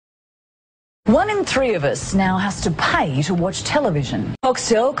1 in 3 of us now has to pay to watch television.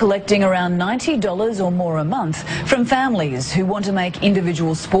 Foxtel collecting around $90 or more a month from families who want to make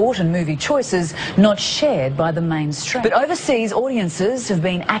individual sport and movie choices not shared by the mainstream. But overseas audiences have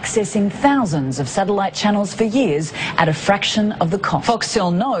been accessing thousands of satellite channels for years at a fraction of the cost.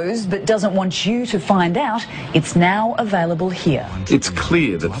 Foxtel knows but doesn't want you to find out it's now available here. It's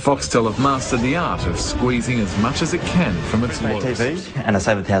clear that Foxtel have mastered the art of squeezing as much as it can from its loyalists. TV and I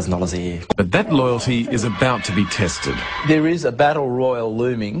save $1,000 a year. But that loyalty is about to be tested. There is a battle royal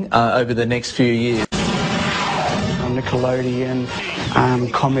looming over the next few years. Nickelodeon,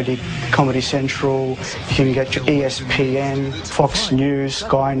 Comedy Central, you can get your ESPN, Fox News,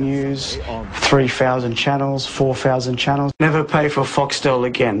 Sky News, 3,000 channels, 4,000 channels. Never pay for Foxtel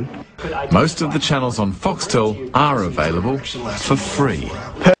again. Most of the channels on Foxtel are available for free.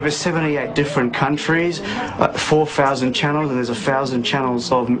 There's 78 different countries, 4,000 channels, and there's 1,000 channels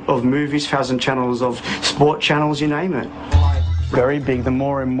of movies, 1,000 channels of sport channels, you name it. Very big. The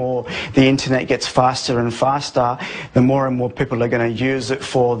more and more the internet gets faster and faster, the more and more people are going to use it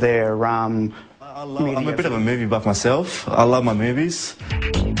for their I'm a bit of a movie buff myself. I love my movies.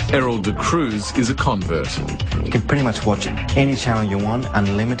 Errol De Cruz is a convert. You can pretty much watch any channel you want,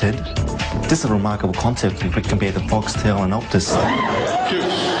 unlimited. This is a remarkable concept compared to Foxtel and Optus.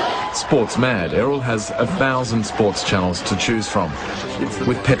 Sports mad, Errol has 1,000 sports channels to choose from.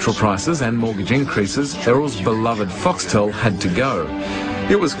 With petrol prices and mortgage increases, Errol's beloved Foxtel had to go.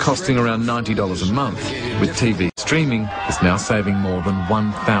 It was costing around $90 a month. With TV streaming, it's now saving more than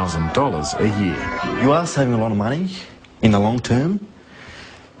 $1,000 a year. You are saving a lot of money in the long term,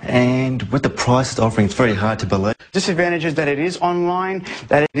 and with the prices offering, it's very hard to believe. Disadvantage is that it is online,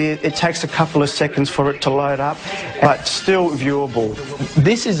 that it takes a couple of seconds for it to load up, but still viewable.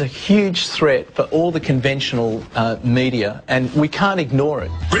 This is a huge threat for all the conventional media, and we can't ignore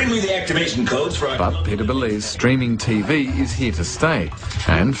it. Bring me the activation codes for... But Peter believes streaming TV is here to stay,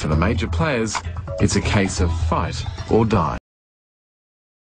 and for the major players, it's a case of fight or die.